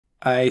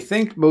I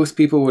think most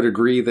people would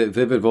agree that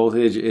Vivid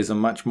Voltage is a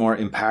much more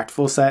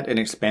impactful set and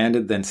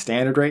expanded than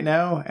Standard right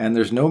now, and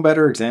there's no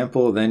better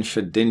example than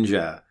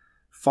Shedinja.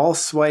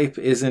 False Swipe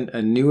isn't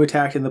a new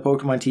attack in the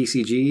Pokemon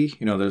TCG.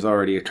 You know, there's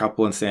already a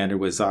couple in Standard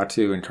with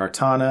Xatu and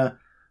Kartana,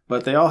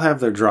 but they all have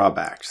their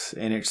drawbacks.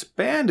 In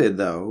Expanded,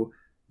 though,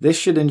 this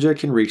Shedinja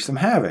can wreak some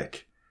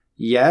havoc.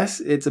 Yes,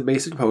 it's a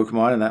basic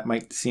Pokemon, and that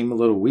might seem a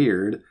little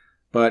weird,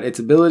 but its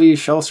ability,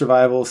 Shell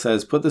Survival,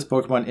 says put this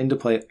Pokemon into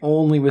play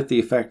only with the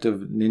effect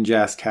of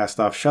Ninjask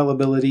Cast-Off Shell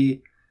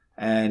ability,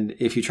 and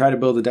if you try to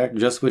build a deck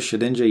just with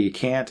Shedinja, you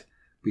can't,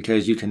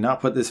 because you cannot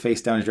put this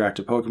face down as your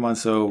active Pokemon,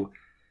 so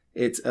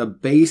it's a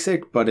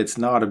basic, but it's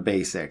not a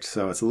basic,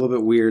 so it's a little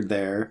bit weird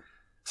there.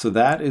 So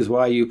that is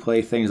why you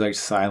play things like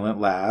Silent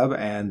Lab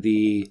and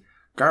the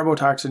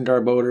Garbotoxin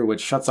Garbodor,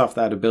 which shuts off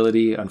that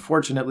ability.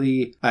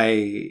 Unfortunately,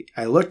 I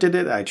looked at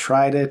it, I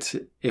tried it.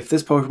 If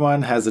this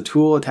Pokemon has a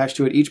tool attached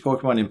to it, each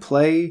Pokemon in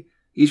play,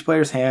 each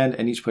player's hand,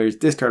 and each player's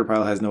discard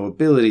pile has no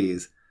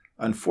abilities.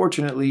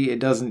 Unfortunately, it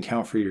doesn't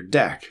count for your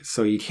deck,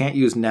 so you can't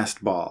use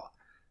Nest Ball.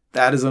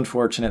 That is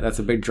unfortunate, that's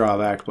a big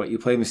drawback, but you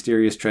play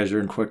Mysterious Treasure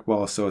and Quick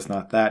Ball, so it's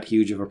not that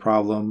huge of a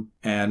problem.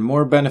 And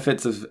more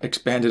benefits of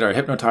Expanded are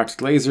Hypnotoxic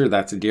Laser,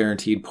 that's a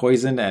guaranteed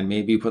poison, and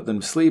maybe you put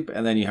them to sleep,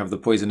 and then you have the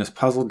Poisonous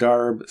Puzzle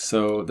Garb,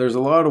 so there's a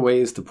lot of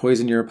ways to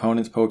poison your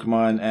opponent's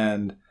Pokemon,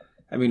 and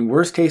I mean,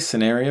 worst case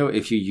scenario,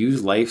 if you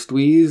use Life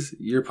Squeeze,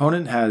 your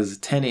opponent has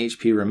 10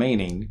 HP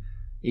remaining.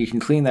 You can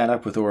clean that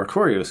up with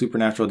Oricorio,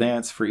 Supernatural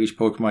Dance, for each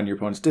Pokemon in your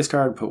opponent's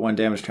discard, put 1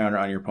 damage counter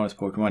on your opponent's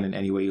Pokemon in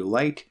any way you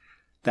like.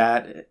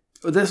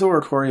 This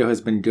Oricorio has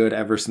been good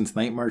ever since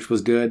Night March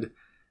was good.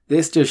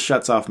 This just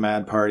shuts off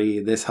Mad Party.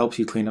 This helps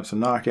you clean up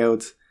some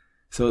knockouts.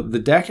 So the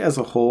deck as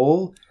a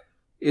whole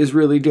is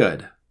really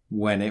good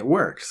when it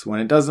works.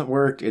 When it doesn't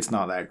work, it's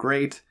not that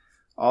great.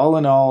 All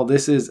in all,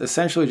 this is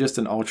essentially just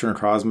an Ultra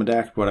Necrozma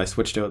deck, but I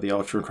switched out the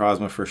Ultra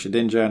Necrozma for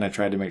Shedinja and I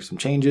tried to make some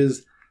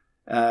changes.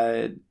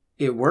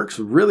 It works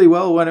really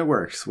well when it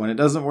works. When it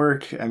doesn't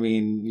work, I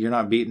mean, you're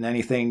not beating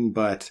anything,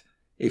 but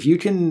if you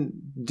can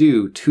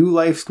do 2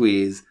 Life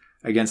Squeeze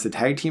against the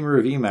Tag Team or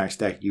a VMAX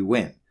deck, you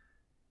win.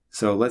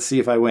 So let's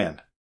see if I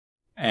win.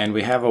 And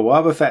we have a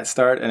Wobbuffet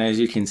start, and as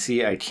you can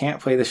see, I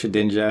can't play the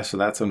Shedinja, so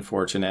that's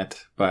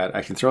unfortunate. But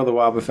I can throw the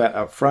Wobbuffet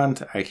up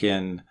front, I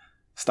can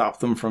stop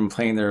them from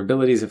playing their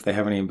abilities if they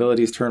have any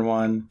abilities turn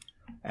 1.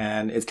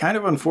 And it's kind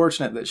of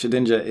unfortunate that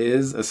Shedinja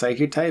is a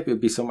Psychic type. It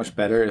would be so much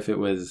better if it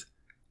was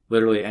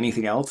literally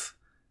anything else.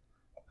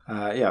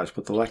 Yeah, let's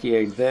put the Lucky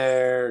Egg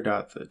there,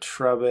 got the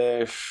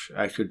Trubbish.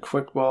 I could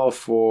Quick Ball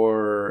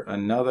for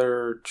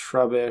another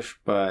Trubbish,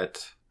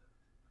 but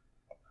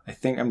I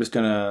think I'm just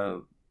gonna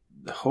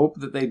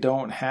hope that they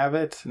don't have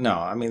it. No,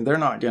 I mean they're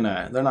not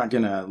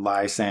gonna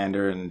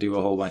Lysander and do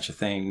a whole bunch of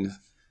things.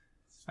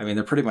 I mean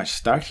they're pretty much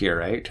stuck here,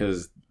 right?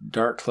 Because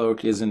Dark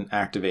Cloak isn't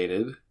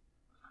activated.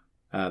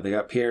 They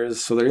got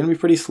Piers, so they're gonna be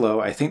pretty slow.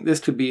 I think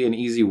this could be an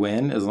easy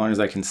win as long as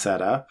I can set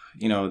up.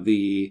 You know,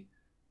 the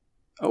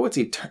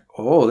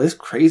this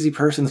crazy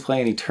person's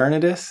playing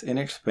Eternatus in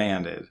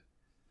Expanded.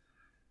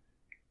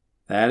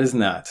 That is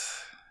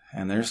nuts.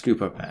 And there's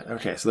Scoop Up Net.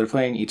 Okay, so they're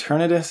playing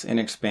Eternatus in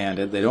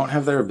Expanded. They don't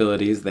have their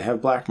abilities. They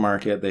have Black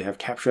Market. They have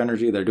Capture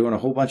Energy. They're doing a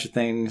whole bunch of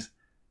things.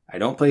 I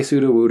don't play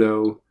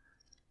Sudowoodo.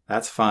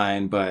 That's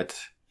fine, but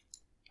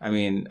I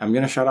mean, I'm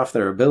gonna shut off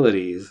their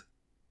abilities,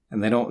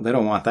 and they don't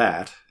want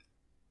that.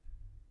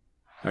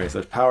 Alright, so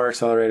there's Power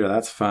Accelerator.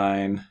 That's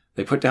fine.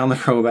 They put down the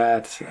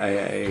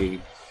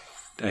Crobat.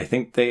 I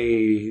think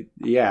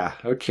yeah,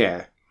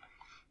 okay.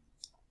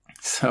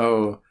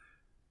 So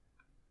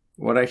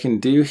what I can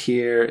do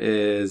here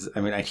is,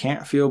 I mean, I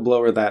can't Field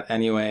Blower that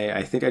anyway.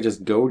 I think I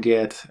just go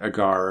get a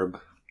Garb,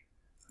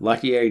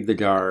 Lucky Egg the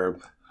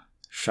Garb,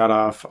 shut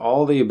off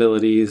all the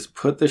abilities,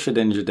 put the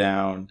Shedinja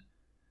down,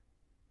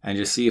 and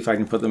just see if I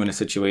can put them in a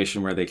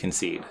situation where they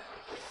concede.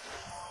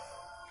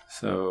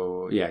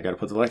 So yeah, I gotta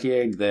put the Lucky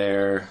Egg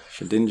there,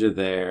 Shedinja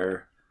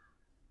there.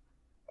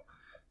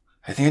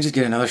 I think I just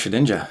get another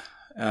Shedinja.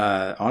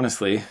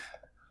 Honestly,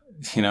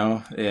 you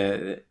know,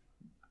 the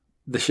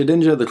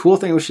Shedinja, the cool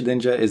thing with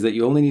Shedinja is that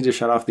you only need to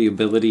shut off the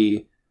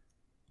ability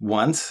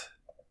once.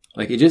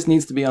 Like, it just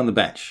needs to be on the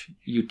bench.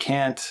 You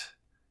can't,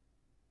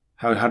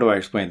 how do I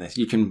explain this?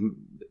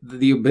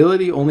 The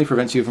ability only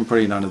prevents you from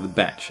putting it onto the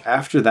bench.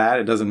 After that,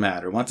 it doesn't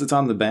matter. Once it's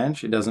on the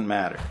bench, it doesn't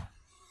matter.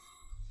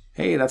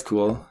 Hey, that's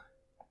cool.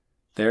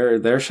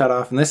 They're shut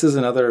off. And this is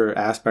another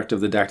aspect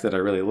of the deck that I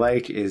really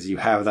like, is you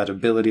have that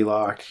ability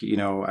lock. You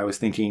know, I was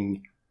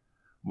thinking,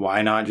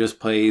 why not just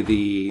play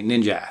the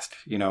Ninjast?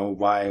 You know,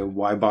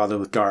 why bother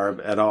with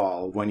Garb at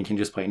all when you can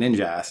just play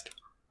Ninjast?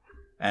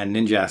 And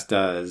Ninjast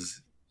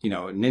does, you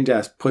know,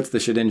 Ninjast puts the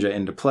Shedinja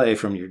into play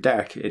from your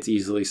deck. It's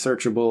easily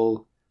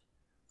searchable,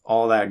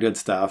 all that good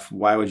stuff.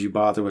 Why would you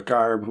bother with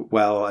Garb?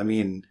 Well, I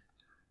mean,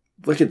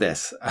 look at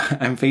this.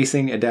 I'm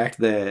facing a deck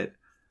that,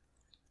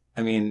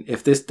 I mean,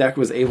 if this deck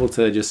was able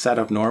to just set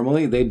up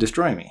normally, they'd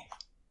destroy me.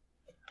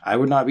 I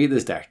would not beat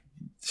this deck.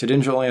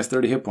 Shedinja only has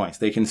 30 hit points.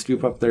 They can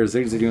scoop up their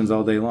Zigzagoons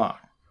all day long.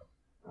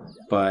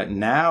 But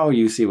now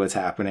you see what's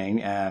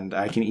happening, and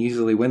I can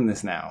easily win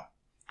this now.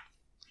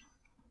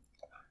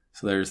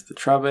 So there's the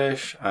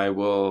Trubbish. I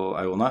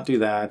will not do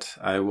that.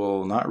 I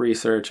will not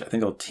research. I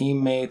think I'll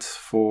teammates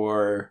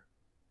for...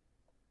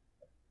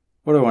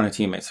 What do I want to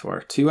teammates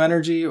for? 2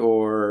 energy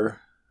or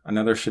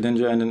another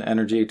Shedinja and an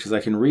energy? Because I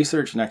can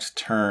research next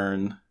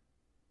turn.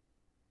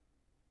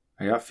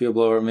 I got Field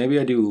Blower. Maybe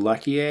I do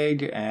Lucky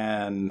Egg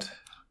and...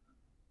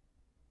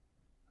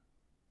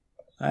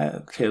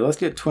 Okay, let's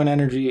get Twin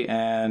Energy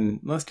and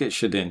let's get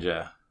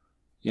Shedinja.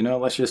 You know,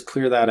 let's just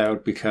clear that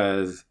out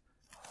because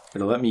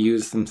it'll let me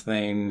use some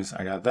things.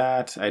 I got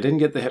that. I didn't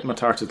get the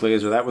Hypnotoxic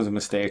Laser. That was a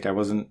mistake. I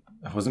wasn't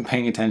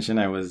paying attention.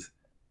 I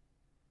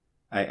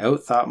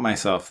outthought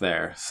myself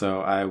there.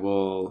 So I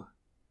will...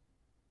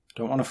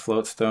 Don't want to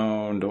Float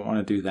Stone. Don't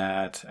want to do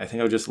that. I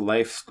think I'll just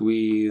Life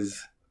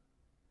Squeeze.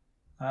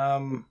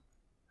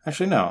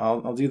 Actually,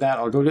 no. I'll do that.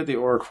 I'll go get the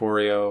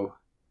Oricorio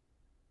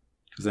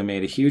because I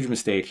made a huge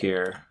mistake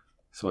here.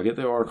 So I'll get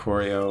the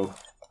Oricorio.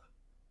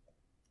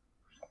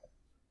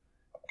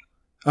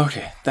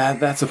 Okay,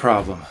 that's a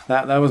problem.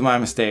 That was my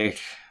mistake.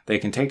 They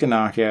can take the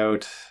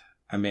knockout.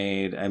 I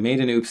made an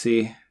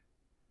oopsie.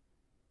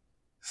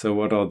 So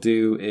what I'll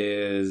do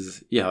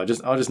is, yeah, I'll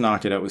just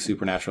knock it out with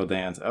Supernatural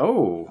Dance.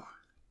 Oh,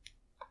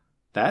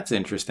 that's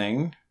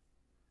interesting.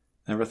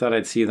 Never thought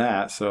I'd see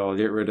that. So I'll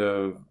get rid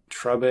of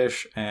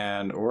Trubbish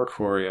and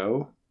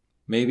Oricorio.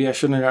 Maybe I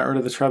shouldn't have got rid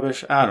of the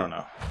Trubbish. I don't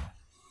know.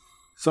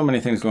 So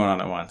many things going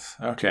on at once.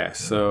 Okay,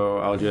 so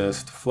I'll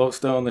just Float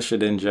Stone the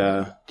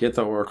Shedinja, get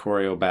the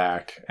Oricorio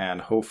back,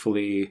 and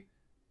hopefully,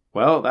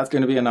 well, that's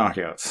going to be a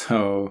knockout.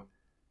 So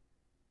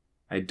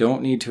I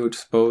don't need to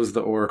expose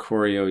the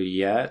Oricorio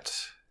yet.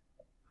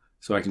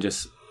 So I can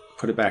just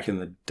put it back in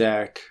the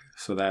deck.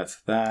 So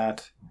that's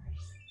that.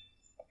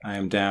 I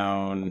am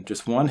down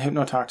just 1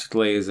 Hypnotoxic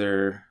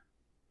Laser.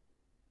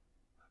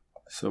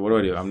 So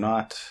what do?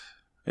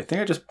 I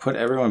think I just put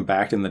everyone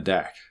back in the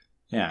deck.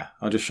 Yeah,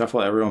 I'll just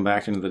shuffle everyone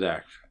back into the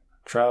deck.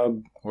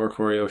 Trub,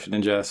 Oricorio,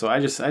 Shedinja. So I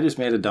just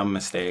made a dumb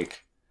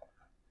mistake.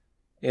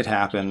 It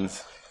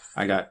happens.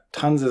 I got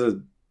tons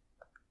of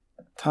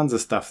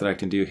stuff that I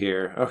can do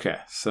here. Okay,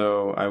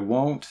 so I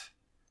won't...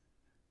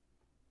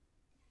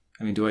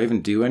 I mean, do I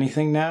even do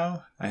anything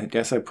now? I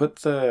guess I put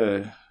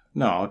the...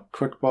 No,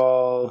 Quick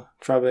Ball,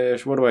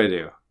 Trubbish. What do I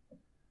do?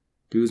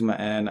 Guzma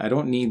N. I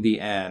don't need the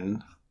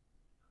N.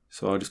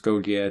 So I'll just go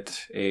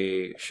get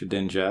a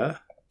Shedinja.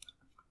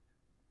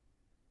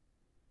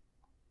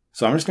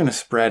 So I'm just going to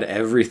spread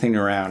everything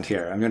around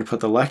here. I'm going to put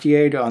the Lucky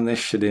Egg on this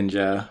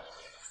Shedinja.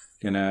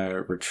 Going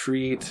to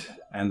retreat.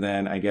 And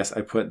then I guess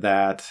I put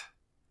that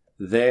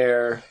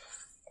there.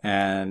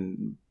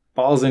 And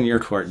ball's in your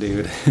court,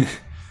 dude.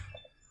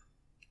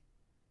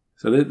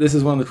 So this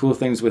is one of the cool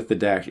things with the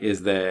deck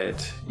is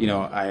that, you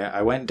know,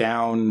 I went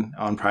down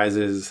on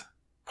prizes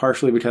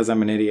partially because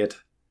I'm an idiot.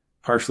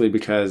 Partially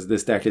because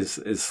this deck is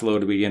slow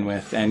to begin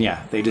with. And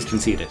yeah, they just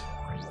conceded.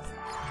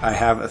 I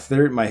have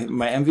my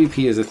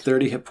MVP is a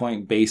 30 hit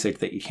point basic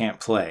that you can't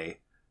play.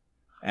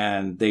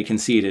 And they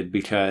conceded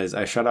because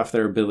I shut off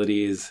their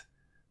abilities.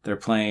 They're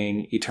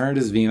playing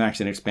Eternatus VMAX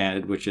and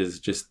Expanded, which is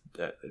just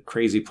a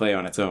crazy play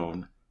on its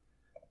own.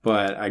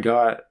 But I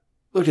got,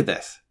 look at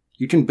this.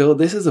 You can build,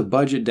 this is a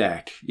budget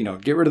deck. You know,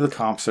 get rid of the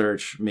comp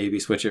search, maybe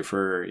switch it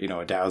for, you know,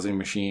 a dowsing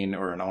machine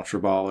or an Ultra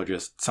Ball or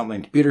just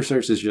something. Computer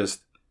search is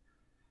just,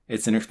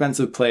 it's an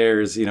expensive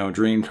player's, you know,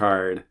 dream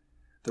card.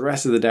 The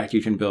rest of the deck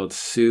you can build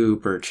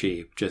super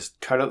cheap. Just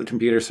cut out the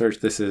computer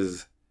search. This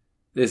is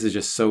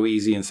just so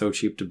easy and so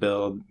cheap to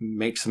build.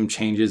 Make some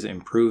changes,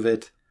 improve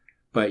it.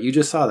 But you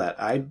just saw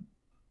that.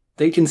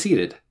 They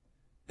conceded.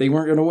 They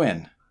weren't going to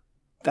win.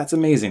 That's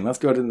amazing. Let's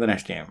go to the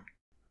next game.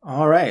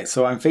 All right,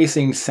 so I'm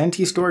facing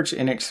Centistorch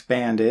in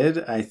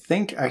Expanded. I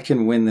think I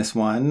can win this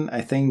one.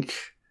 I think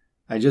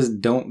I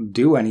just don't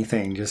do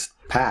anything, just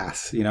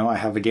pass. You know, I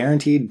have a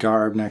guaranteed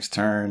Garb next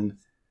turn.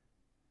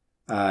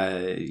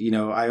 You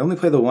know, I only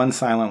play the 1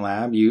 Silent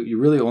Lab. You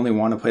really only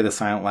want to play the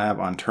Silent Lab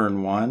on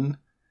turn 1.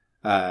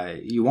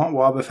 You want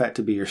Wobbuffet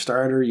to be your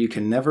starter. You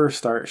can never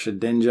start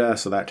Shedinja,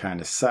 so that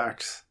kind of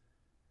sucks.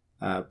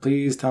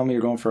 Please tell me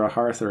you're going for a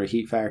Hearth or a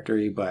Heat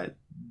Factory, but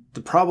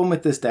the problem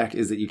with this deck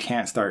is that you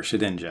can't start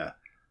Shedinja.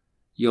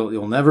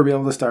 You'll never be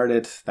able to start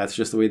it. That's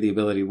just the way the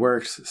ability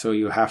works. So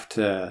you have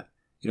to,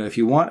 you know, if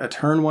you want a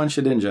turn 1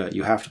 Shedinja,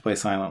 you have to play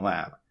Silent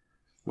Lab.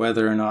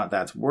 Whether or not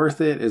that's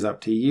worth it is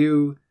up to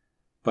you,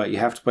 but you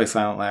have to play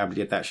Silent Lab to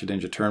get that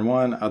Shedinja turn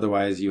 1.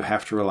 Otherwise, you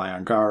have to rely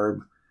on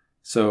Garb.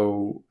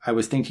 So I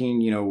was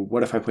thinking, you know,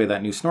 what if I play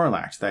that new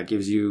Snorlax? That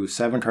gives you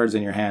 7 cards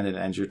in your hand and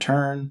ends your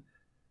turn.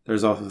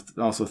 There's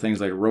also things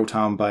like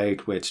Rotom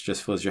Bike, which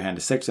just fills your hand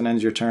to 6 and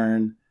ends your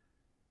turn.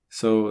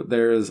 So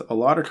there's a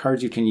lot of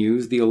cards you can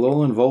use. The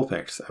Alolan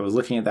Vulpix, I was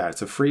looking at that.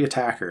 It's a free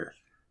attacker.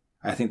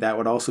 I think that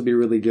would also be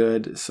really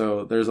good.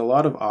 So there's a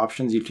lot of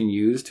options you can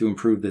use to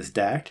improve this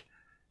deck.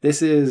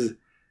 This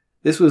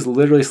was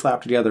literally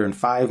slapped together in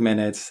 5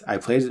 minutes. I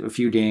played a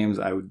few games.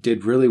 I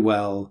did really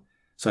well.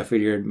 So I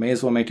figured may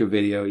as well make a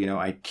video. You know,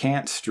 I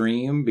can't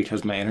stream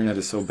because my internet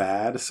is so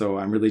bad. So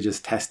I'm really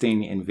just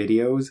testing in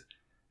videos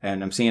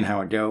and I'm seeing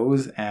how it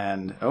goes.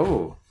 And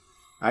oh,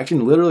 I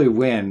can literally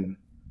win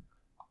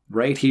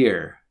right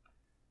here,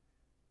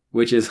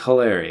 which is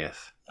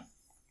hilarious.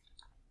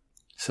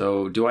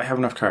 So do I have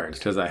enough cards?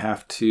 Because I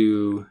have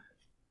to...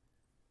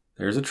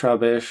 There's a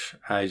Trubbish.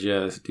 I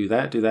just do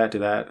that, do that, do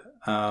that.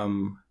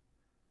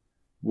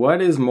 What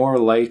is more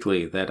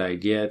likely that I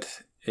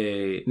get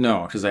a...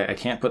 No, because I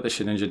can't put the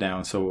Shedinja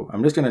down, so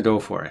I'm just going to go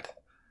for it.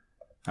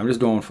 I'm just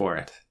going for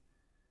it.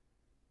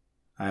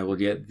 I will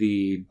get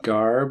the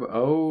Garb.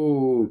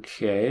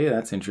 Okay,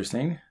 that's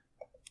interesting.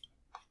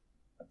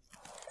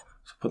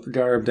 So put the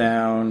Garb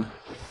down.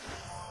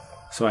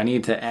 So I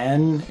need to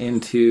N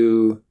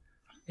into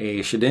a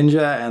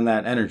Shedinja and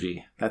that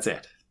energy. That's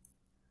it.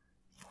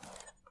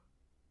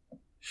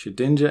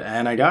 Shedinja,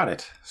 and I got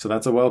it. So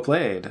that's a well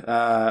played.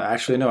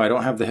 Actually, no, I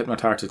don't have the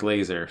Hypnotoxic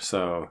Laser,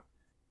 so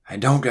I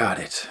don't got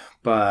it.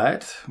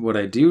 But what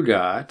I do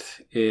got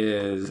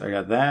is I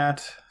got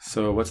that.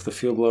 So what's the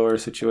Field Blower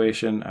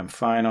situation? I'm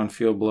fine on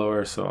Field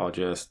Blower, so I'll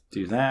just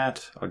do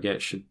that. I'll get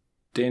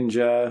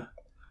Shedinja.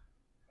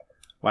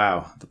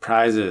 Wow, the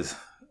prizes.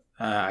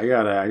 I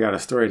got a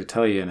story to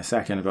tell you in a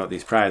second about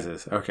these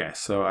prizes. Okay,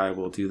 so I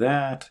will do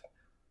that.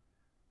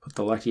 Put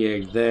the Lucky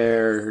Egg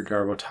there.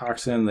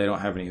 Garbotoxin, they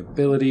don't have any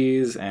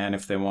abilities. And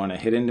if they want to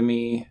hit into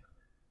me,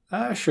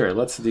 sure,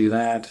 let's do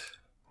that.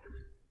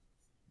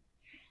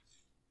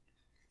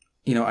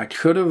 You know, I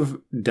could have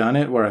done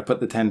it where I put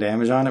the 10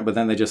 damage on it, but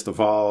then they just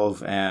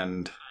evolve,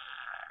 and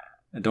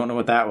I don't know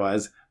what that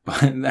was, but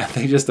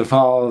they just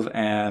evolve,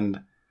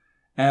 and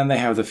they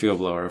have the Field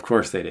Blower. Of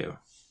course they do.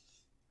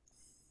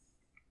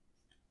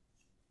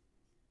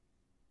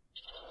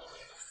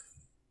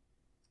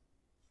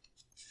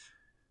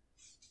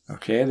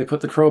 Okay, they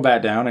put the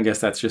Crobat down. I guess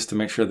that's just to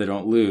make sure they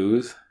don't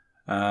lose.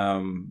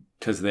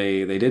 Because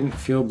they didn't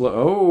Field Blow.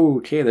 Oh,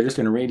 okay, they're just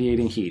going to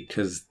Radiating Heat.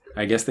 Because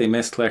I guess they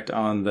misclicked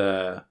on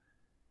the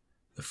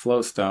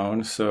Float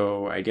Stone.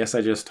 So I guess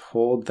I just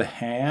hold the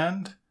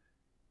hand.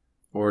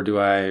 Or do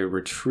I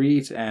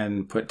retreat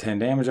and put 10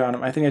 damage on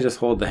him? I think I just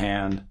hold the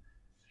hand.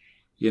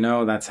 You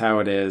know, that's how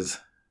it is.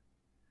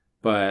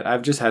 But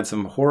I've just had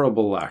some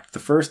horrible luck. The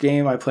first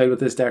game I played with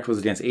this deck was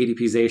against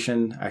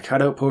ADP-zation. I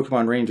cut out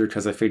Pokemon Ranger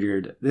because I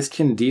figured this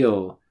can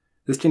do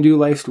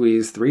Life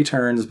Squeeze 3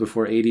 turns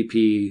before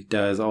ADP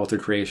does Alter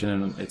Creation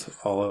and it's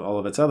all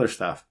of its other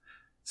stuff.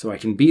 So I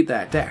can beat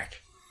that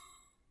deck.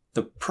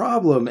 The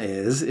problem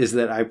is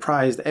that I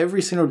prized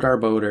every single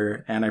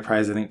Garbodor and I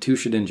prized, I think, 2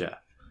 Shedinja.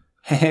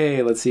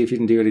 Hey, let's see if you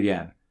can do it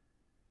again.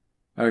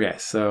 Okay,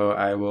 so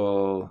I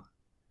will...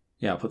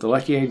 Yeah, I'll put the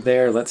Lucky Egg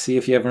there. Let's see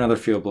if you have another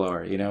Field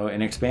Blower. You know,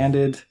 in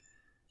Expanded,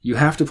 you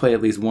have to play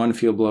at least 1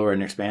 Field Blower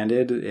in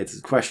Expanded. It's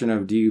a question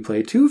of, do you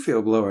play 2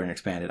 Field Blower in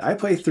Expanded? I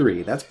play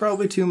 3. That's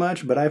probably too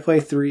much, but I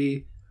play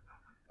 3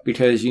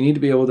 because you need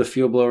to be able to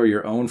Field Blower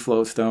your own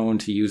Float Stone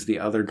to use the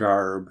other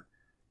Garb,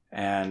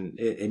 and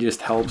it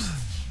just helps.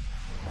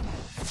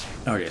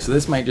 Okay, so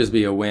this might just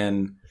be a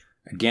win.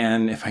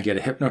 Again, if I get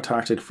a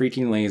Hypnotoxic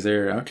freaking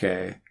Laser,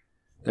 okay.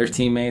 There's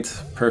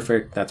Teammates.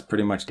 Perfect. That's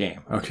pretty much game.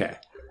 Okay.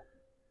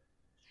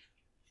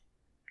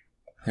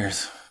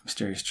 There's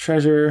Mysterious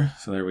Treasure.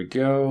 So there we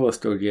go. Let's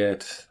go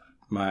get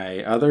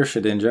my other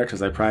Shedinja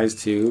because I prized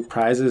 2.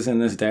 Prizes in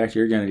this deck,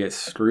 you're gonna get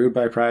screwed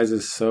by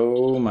prizes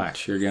so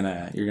much. You're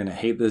gonna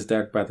hate this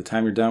deck by the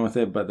time you're done with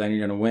it, but then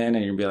you're gonna win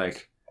and you're gonna be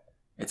like,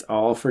 it's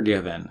all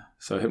forgiven.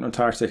 So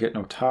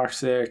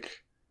Hypnotoxic.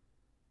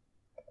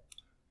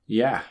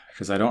 Yeah,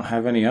 because I don't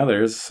have any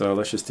others, so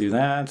let's just do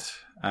that.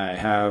 I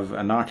have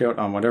a knockout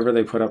on whatever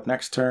they put up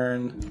next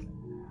turn.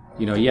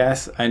 You know,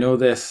 yes, I know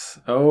this.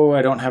 Oh,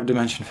 I don't have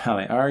Dimension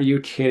Valley. Are you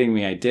kidding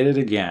me? I did it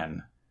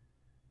again.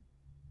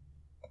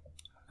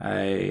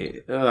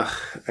 I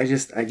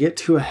get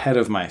too ahead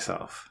of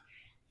myself.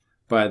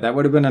 But that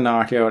would have been a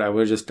knockout. I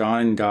would have just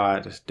gone and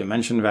got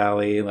Dimension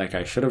Valley like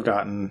I should have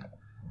gotten.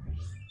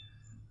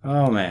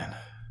 Oh, man.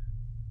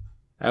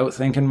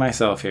 Outthinking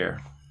myself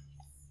here.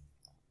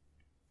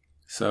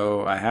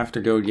 So I have to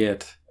go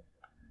get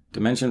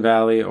Dimension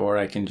Valley, or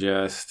I can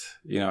just,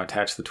 you know,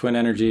 attach the Twin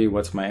Energy.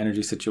 What's my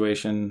energy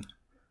situation?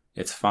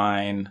 It's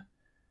fine.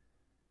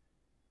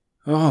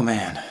 Oh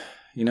man,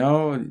 you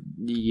know,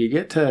 you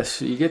get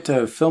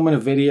to filming a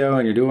video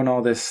and you're doing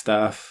all this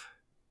stuff.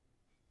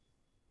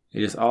 It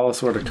just all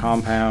sort of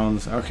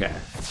compounds. Okay,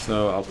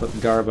 so I'll put the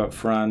Garb up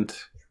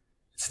front.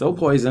 It's still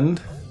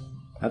poisoned.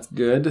 That's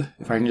good.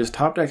 If I can just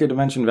top deck a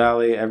Dimension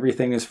Valley,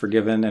 everything is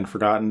forgiven and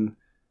forgotten.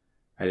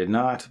 I did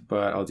not,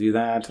 but I'll do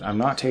that. I'm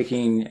not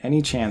taking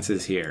any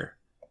chances here.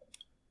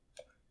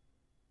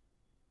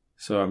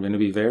 So I'm going to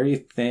be very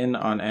thin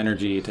on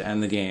energy to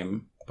end the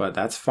game, but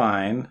that's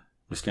fine.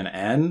 I'm just going to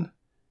end.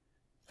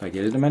 If I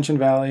get a Dimension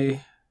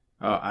Valley...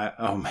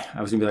 Oh man,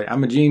 I was going to be like,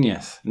 I'm a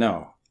genius.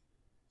 No,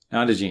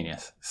 not a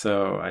genius.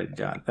 So I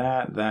got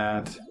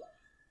that.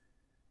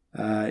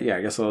 Yeah,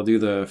 I guess I'll do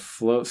the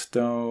Float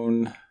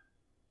Stone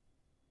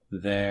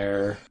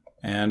there.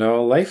 And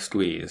I'll Life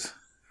Squeeze.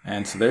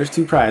 And so there's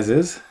 2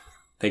 prizes.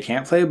 They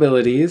can't play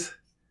abilities.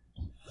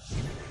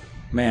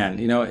 Man,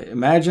 you know,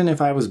 imagine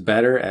if I was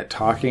better at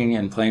talking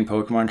and playing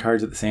Pokemon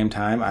cards at the same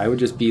time. I would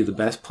just be the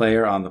best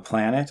player on the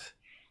planet.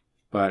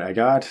 But I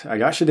got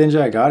Shedinja,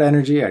 I got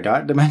Energy, I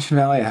got Dimension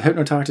Valley, I have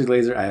Hypnotoxic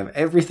Laser, I have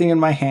everything in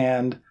my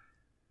hand.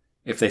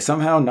 If they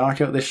somehow knock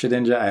out this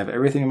Shedinja, I have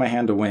everything in my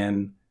hand to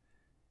win.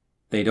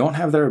 They don't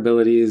have their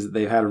abilities,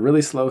 they've had a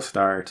really slow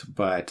start,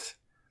 but,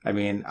 I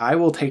mean, I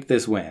will take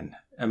this win.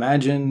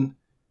 Imagine,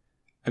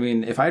 I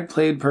mean, if I'd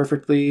played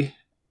perfectly,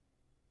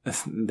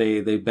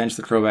 they benched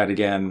the Crobat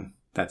again.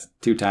 That's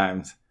 2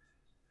 times.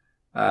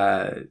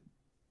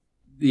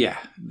 Yeah,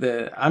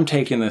 I'm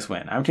taking this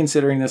win. I'm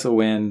considering this a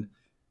win.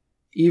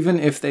 Even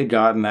if they'd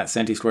gotten that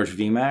Centiskorch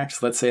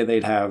VMAX, let's say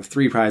they'd have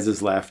 3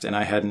 prizes left and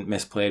I hadn't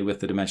misplayed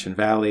with the Dimension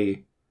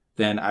Valley,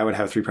 then I would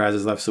have 3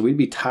 prizes left. So we'd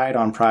be tied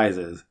on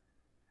prizes.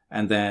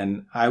 And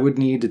then I would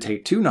need to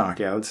take 2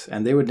 knockouts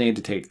and they would need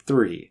to take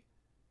 3.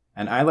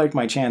 And I like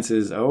my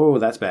chances. Oh,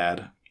 that's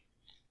bad.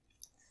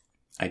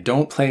 I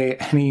don't play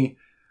any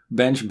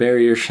bench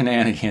barrier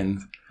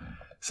shenanigans.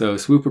 So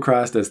Swoop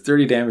Across does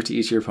 30 damage to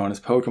each of your opponent's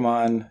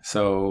Pokemon.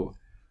 So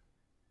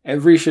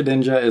every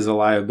Shedinja is a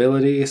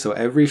liability. So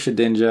every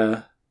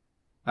Shedinja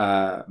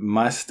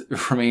must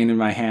remain in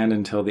my hand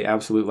until the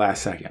absolute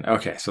last second.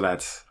 Okay, so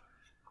that's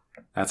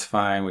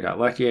fine. We got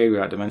Lucky Egg, we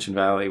got Dimension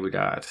Valley, we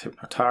got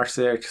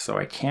Hypnotoxic. So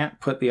I can't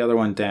put the other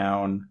one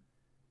down.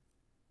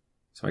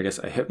 So I guess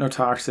I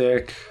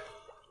Hypnotoxic.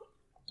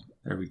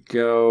 There we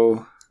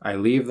go. I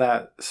leave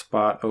that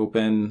spot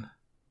open.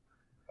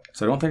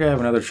 So I don't think I have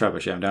another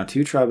Trubbish yet. I'm down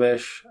 2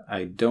 Trubbish.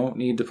 I don't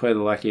need to play the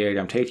Lucky Egg.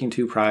 I'm taking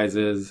 2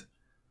 prizes.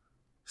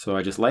 So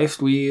I just Life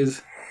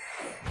Squeeze.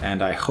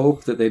 And I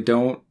hope that they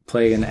don't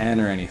play an N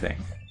or anything.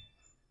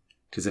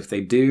 Because if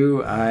they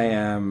do,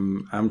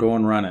 I'm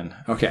going running.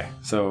 Okay,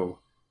 so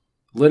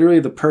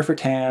literally the perfect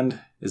hand.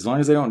 As long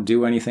as they don't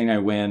do anything, I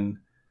win.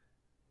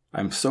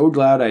 I'm so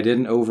glad I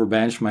didn't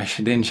overbench my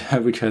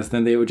Shedinja because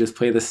then they would just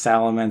play the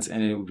Salamence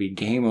and it would be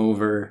game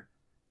over.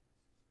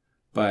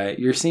 But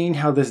you're seeing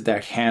how this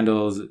deck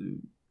handles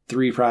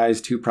 3 prize,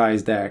 2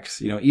 prize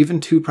decks. You know, even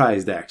 2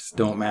 prize decks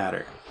don't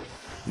matter.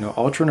 You know,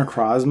 Ultra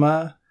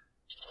Necrozma,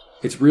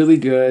 it's really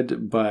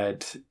good,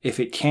 but if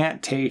it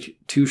can't take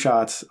 2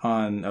 shots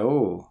on...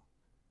 Oh,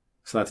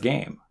 so that's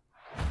game.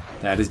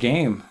 That is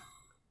game.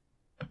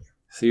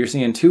 So you're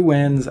seeing 2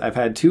 wins. I've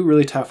had 2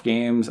 really tough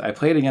games. I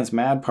played against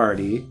Mad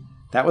Party.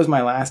 That was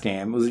my last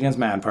game. It was against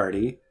Mad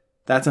Party.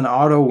 That's an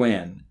auto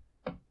win.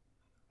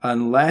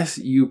 Unless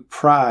you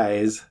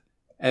prize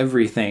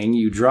everything,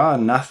 you draw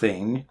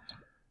nothing.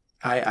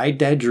 I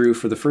dead drew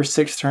for the first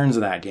 6 turns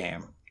of that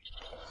game.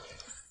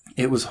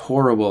 It was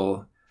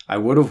horrible. I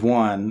would have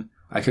won.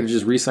 I could have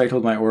just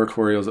recycled my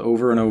Oricorios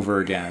over and over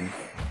again.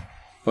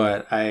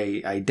 But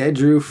I dead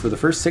drew for the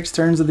first 6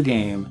 turns of the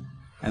game,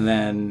 and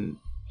then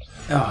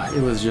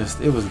it was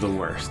the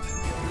worst.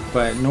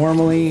 But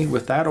normally,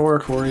 with that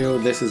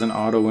Oricorio, this is an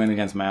auto win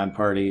against Mad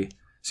Party.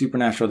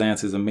 Supernatural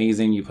Dance is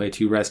amazing. You play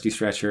 2 Rescue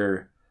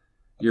Stretcher,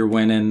 you're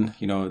winning.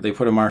 You know, they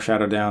put a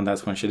Marshadow down,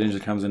 that's when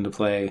Shedinja comes into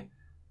play.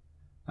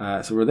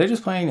 So were they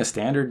just playing a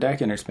standard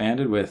deck and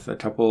expanded with a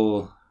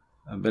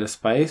bit of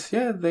spice?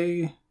 Yeah,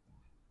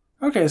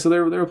 okay, so they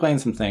were playing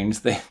some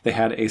things. They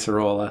had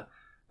Acerola.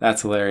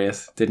 That's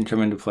hilarious. Didn't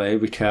come into play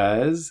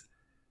because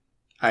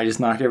I just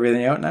knock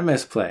everything out and I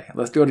misplay.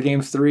 Let's go to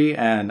game 3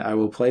 and I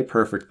will play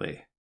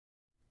perfectly.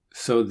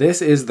 So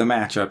this is the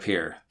matchup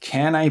here.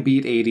 Can I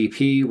beat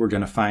ADP? We're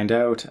going to find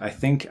out. I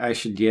think I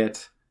should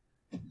get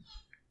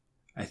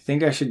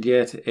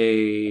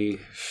a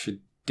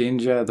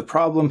Shedinja. The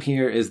problem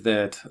here is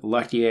that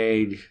Lucky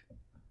Egg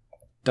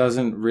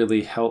doesn't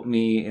really help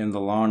me in the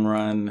long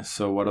run.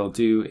 So what I'll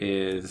do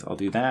is I'll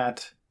do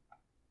that.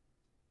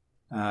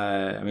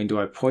 I mean, do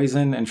I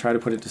poison and try to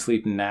put it to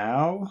sleep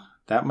now?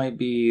 That might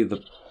be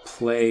the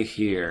play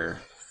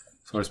here.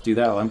 So let's do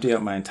that. I'll empty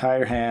out my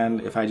entire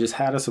hand. If I just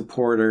had a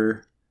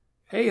supporter,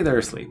 hey, they're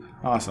asleep.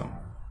 Awesome.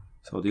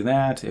 So we'll do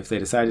that. If they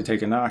decide to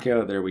take a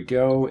knockout, there we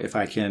go. If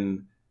I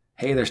can,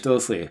 hey, they're still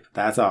asleep.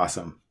 That's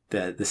awesome.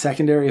 The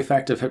secondary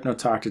effect of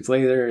Hypnotoxic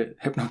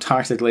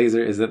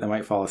Laser is that they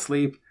might fall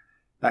asleep.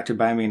 That could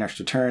buy me an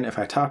extra turn. If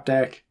I top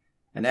deck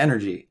an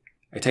Energy,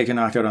 I take a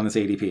knockout on this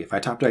ADP. If I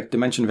top deck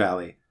Dimension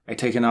Valley, I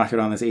take a knockout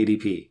on this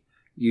ADP.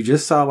 You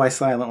just saw why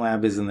Silent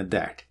Lab is in the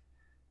deck.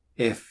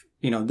 If,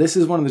 this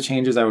is one of the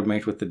changes I would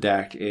make with the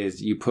deck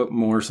is you put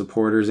more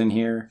supporters in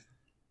here.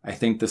 I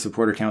think the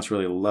supporter count's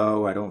really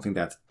low. I don't think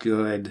that's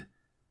good.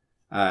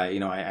 I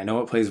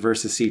know it plays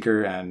versus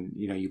Seeker, and,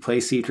 you play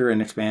Seeker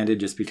and Expanded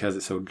just because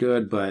it's so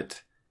good,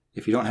 but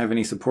if you don't have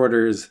any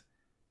supporters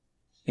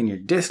in your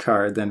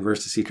discard, then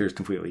versus Seeker is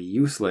completely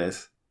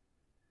useless.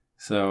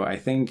 So I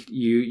think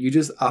you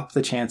just up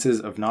the chances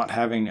of not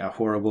having a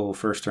horrible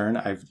first turn.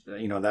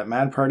 That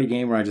Mad Party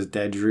game where I just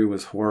dead drew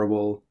was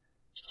horrible.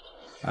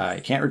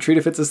 You can't retreat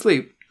if it's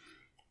asleep.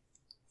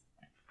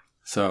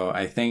 So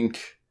I think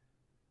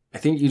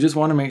you just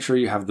want to make sure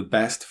you have the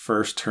best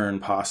first turn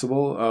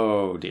possible.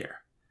 Oh dear.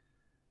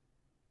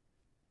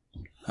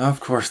 Of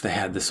course they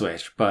had the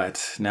switch,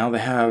 but now they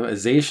have a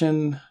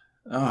Zacian,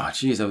 Oh,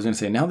 geez, I was going to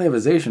say, now they have a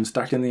Zacian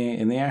stuck in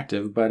the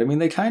active, but I mean,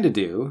 they kind of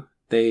do.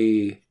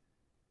 They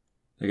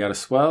got a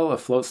Swell, a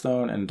Float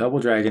Stone, and Double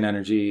Dragon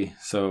Energy,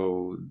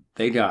 so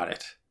they got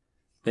it.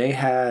 They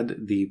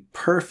had the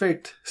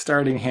perfect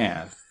starting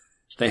hand.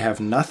 They have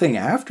nothing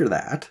after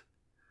that.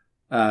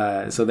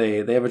 So they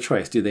have a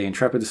choice. Do they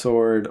Intrepid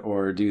Sword,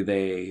 or do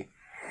they...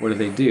 What do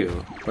they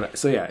do? But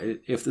so yeah,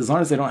 as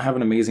long as they don't have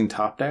an amazing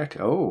top deck...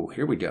 Oh,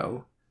 here we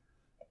go.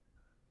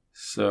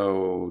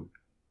 So...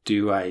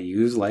 Do I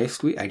use Life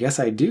Squeeze? I guess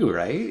I do,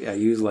 right? I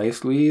use Life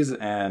Squeeze,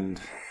 and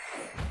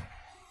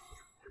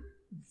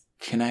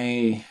can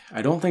I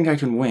don't think I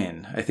can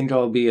win. I think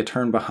I'll be a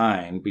turn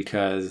behind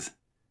because,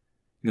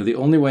 the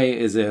only way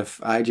is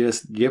if I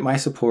just get my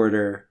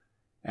supporter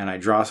and I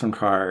draw some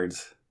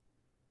cards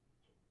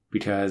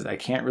because I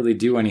can't really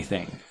do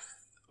anything.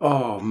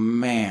 Oh,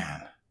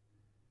 man.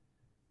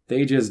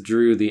 They just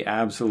drew the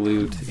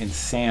absolute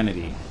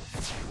insanity.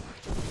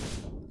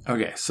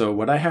 Okay, so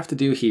what I have to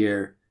do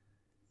here...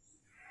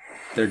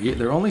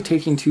 They're only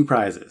taking 2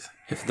 prizes.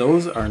 If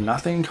those are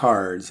nothing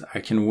cards,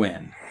 I can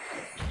win.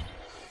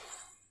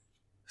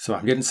 So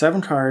I'm getting 7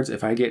 cards.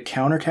 If I get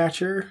Counter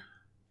Catcher...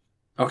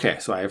 Okay,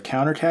 so I have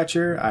Counter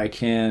Catcher. I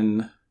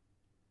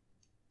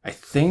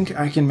think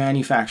I can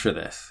manufacture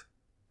this.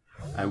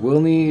 I will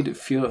need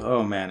Field...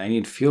 Oh man, I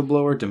need Field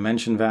Blower,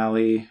 Dimension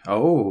Valley.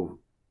 Oh,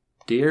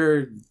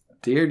 dear.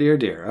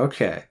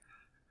 Okay.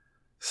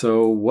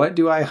 So what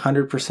do I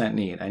 100%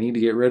 need? I need to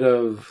get rid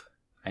of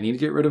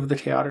the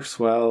Chaotic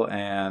Swell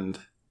and,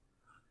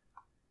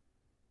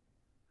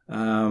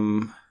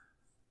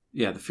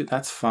 yeah,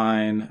 that's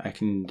fine. I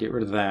can get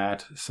rid of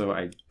that. So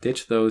I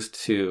ditch those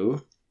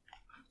 2.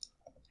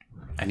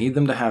 I need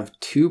them to have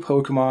 2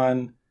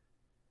 Pokemon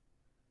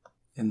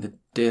in the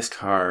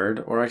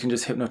discard, or I can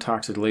just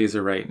Hypnotoxic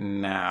Laser right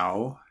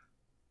now.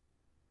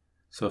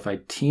 So if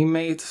I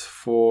Teammates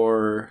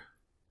for...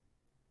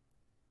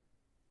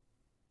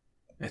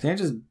 I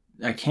think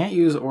I can't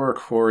use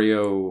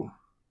Oricorio...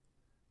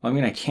 Well, I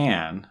mean, I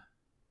can.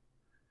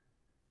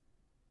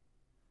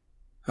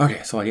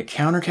 Okay, so I get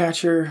Counter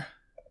Catcher.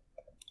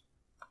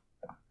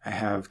 I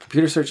have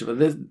Computer Search.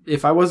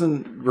 If I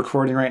wasn't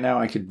recording right now,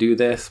 I could do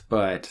this,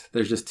 but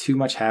there's just too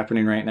much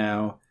happening right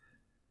now.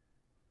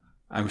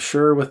 I'm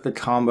sure with the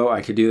combo,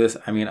 I could do this.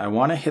 I mean, I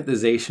want to hit the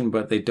Zacian,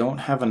 but they don't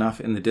have enough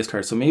in the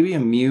discard. So maybe a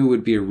Mew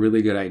would be a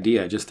really good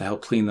idea just to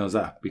help clean those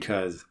up,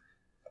 because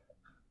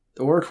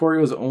the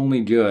Oricorio is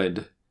only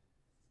good...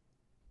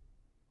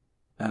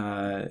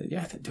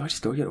 yeah, do I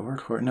just go get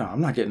Oricorio? No,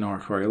 I'm not getting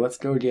Oricorio. Let's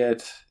go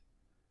get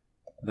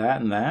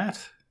that and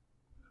that.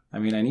 I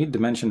mean, I need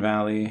Dimension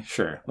Valley.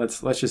 Sure,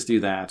 let's just do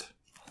that.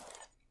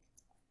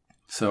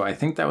 So I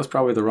think that was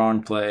probably the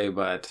wrong play,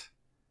 but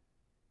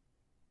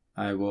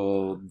I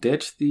will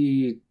ditch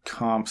the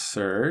comp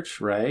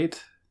search,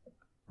 right?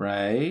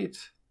 Right.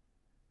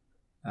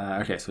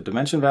 Okay, so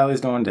Dimension Valley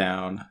is going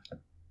down.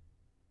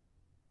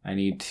 I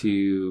need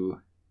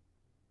to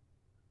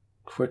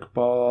Quick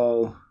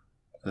Ball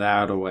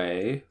that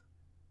away.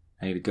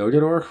 I need to go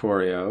get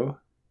Oricorio.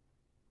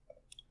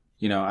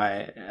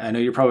 I know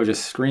you're probably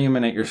just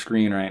screaming at your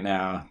screen right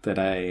now that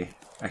I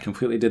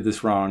completely did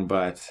this wrong,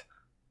 but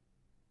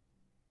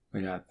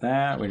we got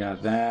that, we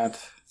got that,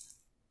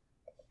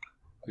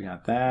 we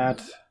got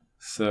that.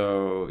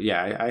 So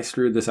yeah, I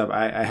screwed this up.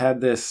 I had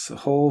this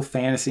whole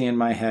fantasy in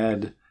my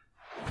head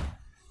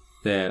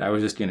that I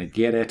was just gonna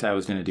get it. I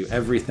was gonna do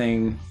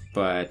everything,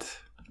 but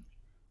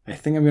I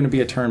think I'm going to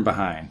be a turn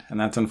behind, and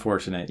that's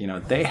unfortunate.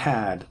 They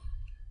had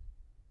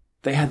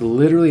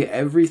literally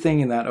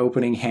everything in that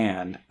opening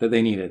hand that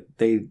they needed.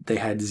 They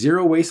had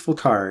 0 wasteful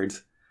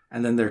cards,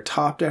 and then their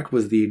top deck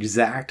was the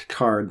exact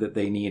card that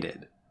they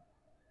needed.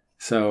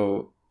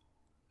 So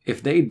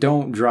if they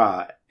don't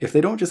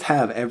just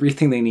have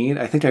everything they need,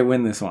 I think I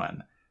win this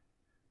one.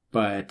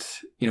 But,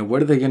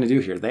 what are they going to do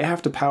here? They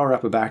have to power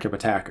up a backup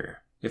attacker.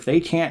 If they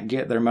can't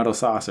get their Metal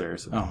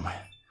Saucers, oh my...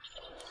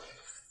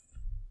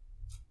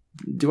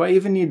 Do I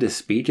even need to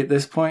speak at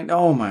this point?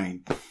 Oh my...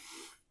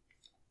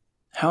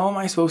 How am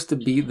I supposed to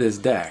beat this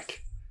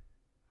deck?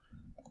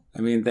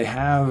 I mean, they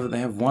have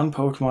 1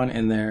 Pokemon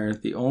in there.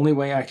 The only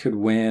way I could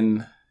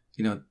win,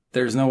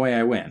 there's no way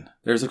I win.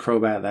 There's a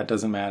Crobat, that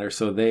doesn't matter.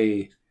 So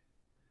the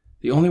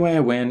only way I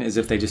win is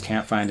if they just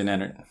can't find an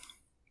energy.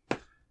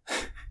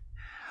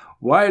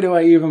 Why do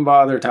I even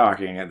bother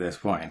talking at this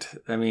point?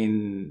 I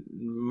mean,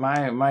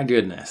 my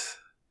goodness.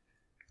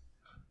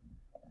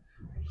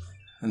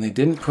 And they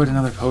didn't put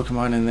another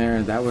Pokemon in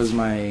there. That was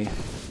my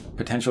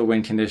potential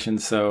win condition.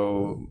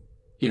 So,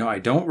 I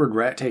don't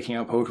regret taking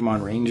out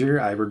Pokemon Ranger.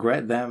 I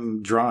regret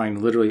them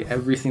drawing literally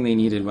everything they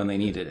needed when they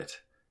needed it.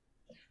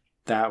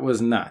 That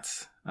was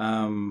nuts.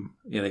 Yeah,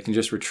 they can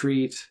just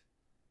retreat.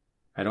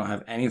 I don't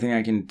have anything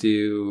I can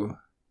do.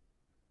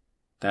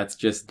 That's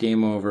just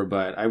game over,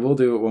 but I will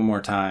do it one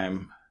more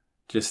time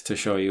just to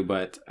show you.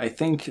 But I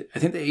think the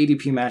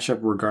ADP matchup,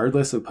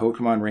 regardless of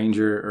Pokemon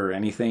Ranger or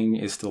anything,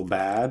 is still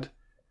bad.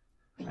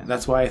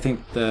 That's why I think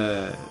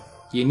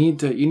you need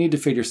to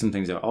figure some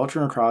things out.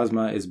 Ultra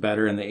Necrozma is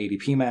better in the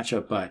ADP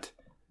matchup, but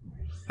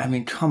I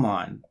mean, come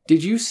on.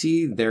 Did you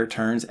see their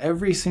turns?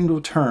 Every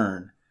single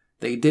turn,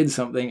 they did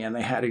something and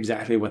they had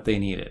exactly what they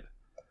needed.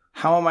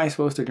 How am I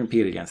supposed to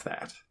compete against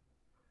that?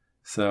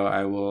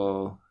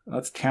 So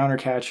let's Counter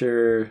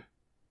Catcher,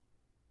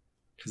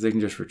 because they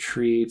can just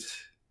retreat.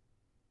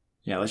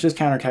 Yeah, let's just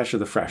Counter Catcher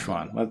the fresh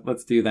one.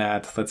 Let's do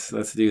that.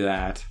 Let's do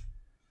that.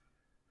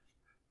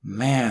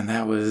 Man,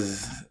 that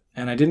was...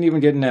 And I didn't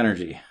even get an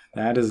energy.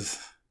 That's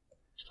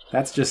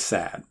just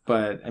sad.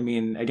 But, I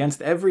mean,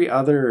 against every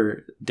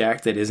other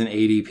deck that isn't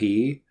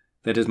ADP,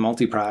 that is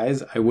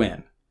multi-prize, I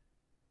win.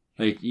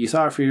 Like, you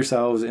saw it for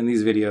yourselves in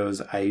these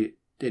videos.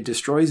 It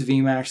destroys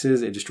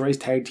VMAXs. It destroys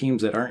tag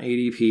teams that aren't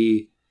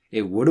ADP.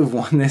 It would have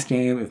won this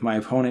game if my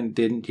opponent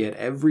didn't get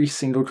every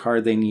single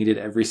card they needed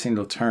every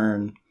single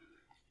turn.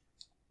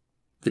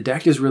 The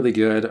deck is really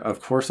good.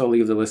 Of course, I'll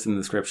leave the list in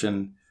the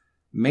description.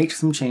 Make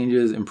some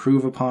changes,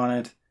 improve upon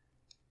it.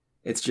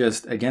 It's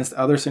just, against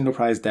other single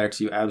prize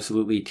decks, you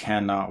absolutely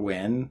cannot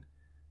win.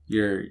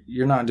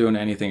 You're not doing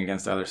anything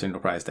against other single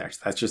prize decks.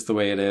 That's just the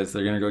way it is.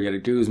 They're going to go get a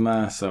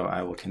Guzma, so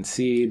I will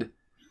concede.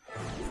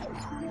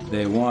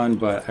 They won,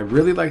 but I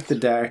really like the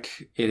deck.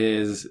 It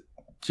is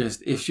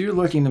just, if you're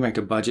looking to make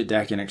a budget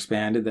deck and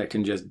expanded that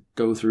can just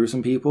go through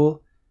some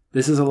people,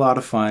 this is a lot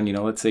of fun. You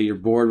know, let's say you're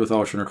bored with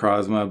Ultra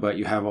Necrozma, but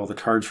you have all the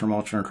cards from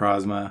Ultra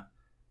Necrozma.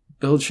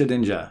 Build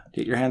Shedinja.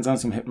 Get your hands on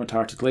some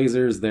Hypnotoxic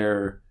Lasers.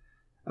 They're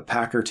a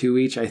pack or two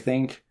each, I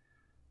think.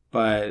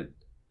 And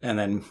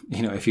then,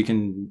 you know, if you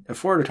can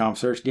afford a comp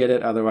search, get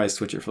it. Otherwise,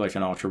 switch it for like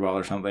an Ultra Ball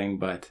or something.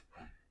 But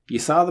you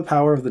saw the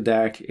power of the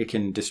deck. It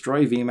can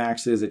destroy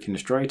VMAXs. It can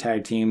destroy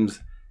tag teams.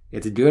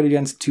 It's good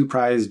against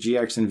 2-prize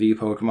GX and V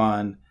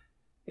Pokemon.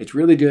 It's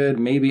really good.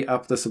 Maybe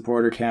up the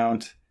supporter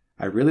count.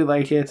 I really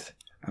like it.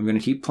 I'm going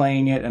to keep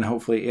playing it and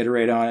hopefully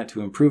iterate on it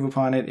to improve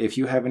upon it. If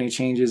you have any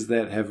changes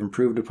that have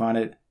improved upon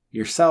it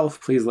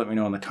yourself, please let me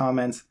know in the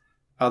comments.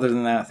 Other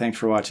than that, thanks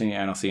for watching,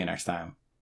 and I'll see you next time.